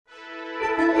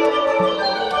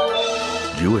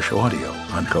Jewish audio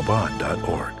on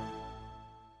Chabad.org.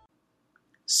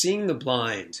 Seeing the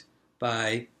Blind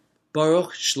by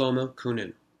Baruch Shlomo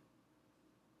Kunin.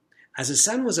 As the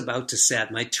sun was about to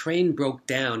set, my train broke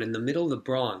down in the middle of the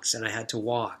Bronx and I had to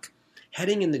walk.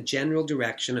 Heading in the general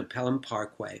direction of Pelham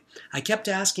Parkway, I kept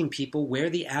asking people where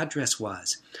the address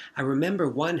was. I remember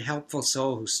one helpful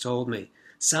soul who told me,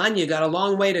 "Son, you got a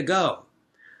long way to go."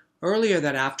 Earlier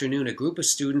that afternoon, a group of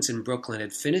students in Brooklyn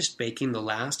had finished baking the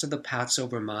last of the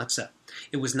Passover matzah.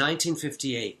 It was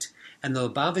 1958, and the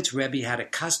Lubavitch Rebbe had a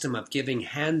custom of giving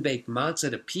hand-baked matzah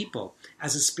to people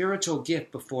as a spiritual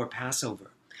gift before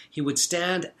Passover. He would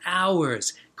stand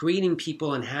hours greeting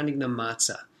people and handing them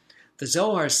matzah. The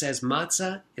Zohar says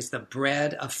matzah is the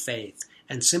bread of faith,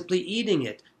 and simply eating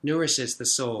it nourishes the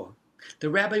soul. The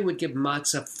rabbi would give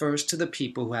matzah first to the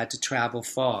people who had to travel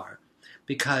far,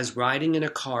 because riding in a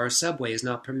car or subway is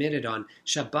not permitted on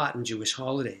Shabbat and Jewish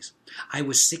holidays. I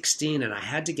was 16 and I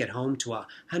had to get home to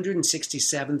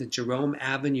 167th Jerome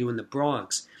Avenue in the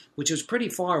Bronx, which was pretty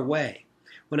far away.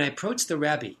 When I approached the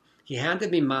Rebbe, he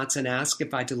handed me matzah and asked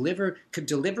if I could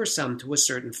deliver some to a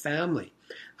certain family.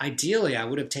 Ideally, I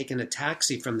would have taken a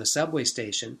taxi from the subway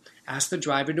station, asked the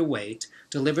driver to wait,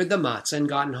 delivered the matzah, and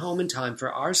gotten home in time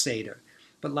for our Seder.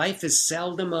 But life is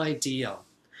seldom ideal.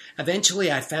 Eventually,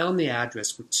 I found the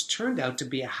address, which turned out to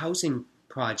be a housing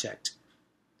project.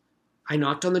 I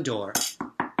knocked on the door,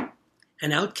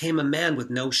 and out came a man with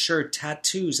no shirt,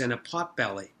 tattoos, and a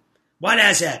potbelly. "What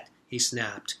is it?" he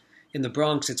snapped. In the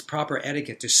Bronx, it's proper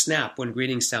etiquette to snap when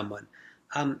greeting someone.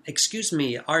 Excuse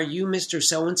me, are you Mr.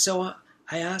 So-and-so?"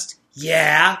 I asked.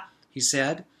 "Yeah," he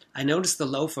said. I noticed the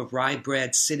loaf of rye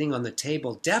bread sitting on the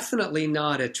table, definitely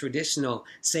not a traditional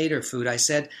Seder food. I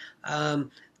said,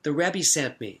 "The Rebbe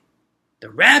sent me." "The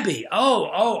Rebbe?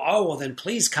 Oh, well then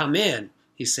please come in,"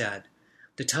 he said.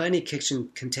 The tiny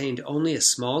kitchen contained only a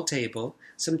small table,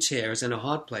 some chairs, and a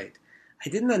hot plate.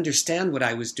 I didn't understand what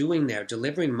I was doing there,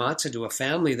 delivering matzah to a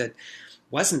family that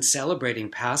wasn't celebrating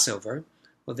Passover.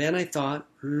 Well, then I thought,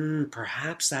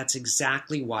 perhaps that's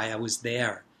exactly why I was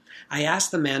there. I asked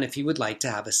the man if he would like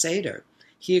to have a Seder.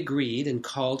 He agreed and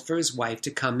called for his wife to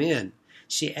come in.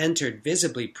 She entered,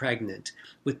 visibly pregnant,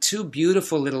 with two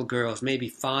beautiful little girls, maybe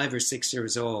 5 or 6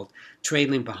 years old,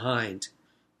 trailing behind.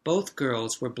 Both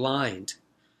girls were blind.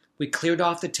 We cleared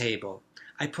off the table.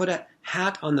 I put a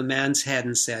hat on the man's head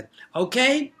and said,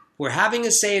 "Okay, we're having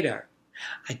a Seder."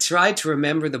 I tried to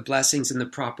remember the blessings in the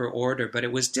proper order, but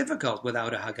it was difficult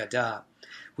without a Haggadah.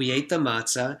 We ate the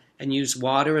matzah and used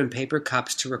water and paper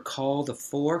cups to recall the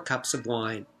 4 cups of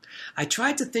wine. I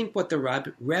tried to think what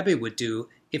the Rebbe would do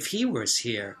if he was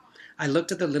here. I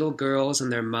looked at the little girls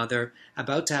and their mother,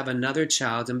 about to have another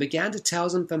child, and began to tell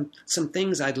them some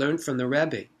things I'd learned from the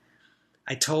Rebbe.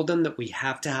 I told them that we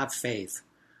have to have faith.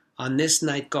 On this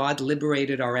night, God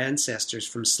liberated our ancestors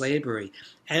from slavery,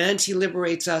 and He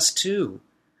liberates us too.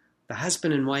 The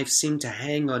husband and wife seemed to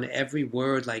hang on every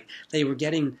word like they were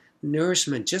getting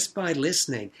nourishment just by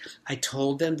listening. I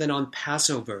told them that on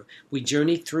Passover, we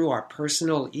journey through our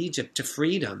personal Egypt to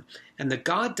freedom, and that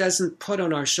God doesn't put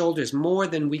on our shoulders more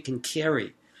than we can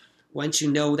carry. Once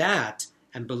you know that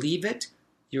and believe it,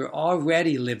 you're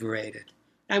already liberated.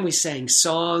 And we sang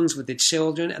songs with the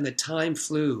children, and the time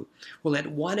flew. Well,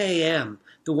 at 1 a.m.,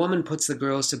 the woman puts the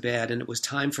girls to bed, and it was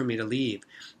time for me to leave.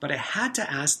 But I had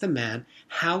to ask the man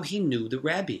how he knew the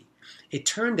Rebbe. It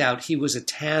turned out he was a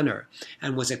tanner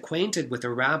and was acquainted with a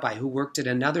rabbi who worked at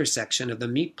another section of the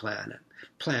meat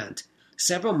plant.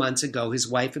 Several months ago, his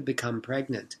wife had become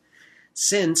pregnant.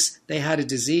 Since they had a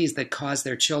disease that caused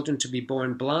their children to be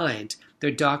born blind,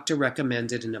 their doctor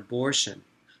recommended an abortion.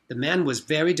 The man was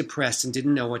very depressed and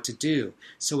didn't know what to do,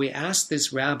 so he asked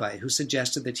this rabbi, who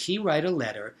suggested that he write a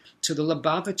letter to the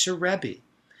Lubavitch Rebbe.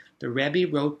 The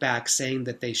Rebbe wrote back saying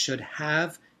that they should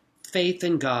have faith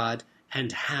in God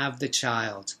and have the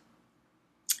child.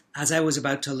 As I was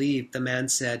about to leave, the man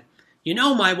said, "You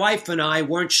know, my wife and I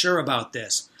weren't sure about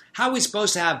this. How are we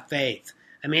supposed to have faith?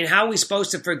 How are we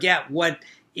supposed to forget what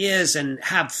is and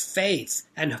have faith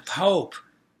and hope?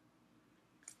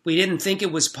 We didn't think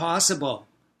it was possible.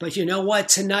 But you know what?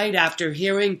 Tonight, after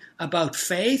hearing about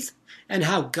faith and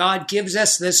how God gives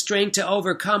us the strength to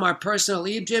overcome our personal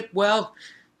Egypt, well,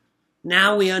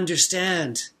 now we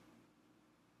understand."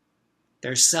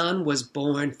 Their son was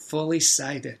born fully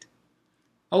sighted.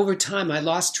 Over time, I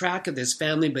lost track of this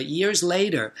family, but years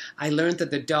later, I learned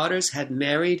that the daughters had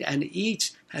married and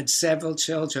each had several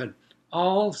children,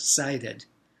 all sighted.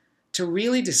 To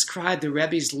really describe the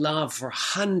Rebbe's love for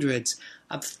hundreds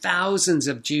of thousands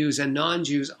of Jews and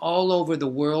non-Jews all over the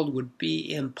world would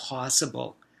be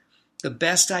impossible. The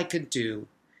best I could do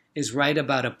is write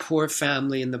about a poor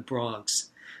family in the Bronx,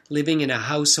 living in a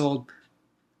household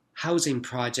housing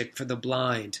project for the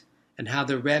blind, and how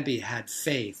the Rebbe had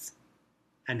faith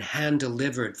and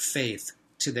hand-delivered faith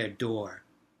to their door.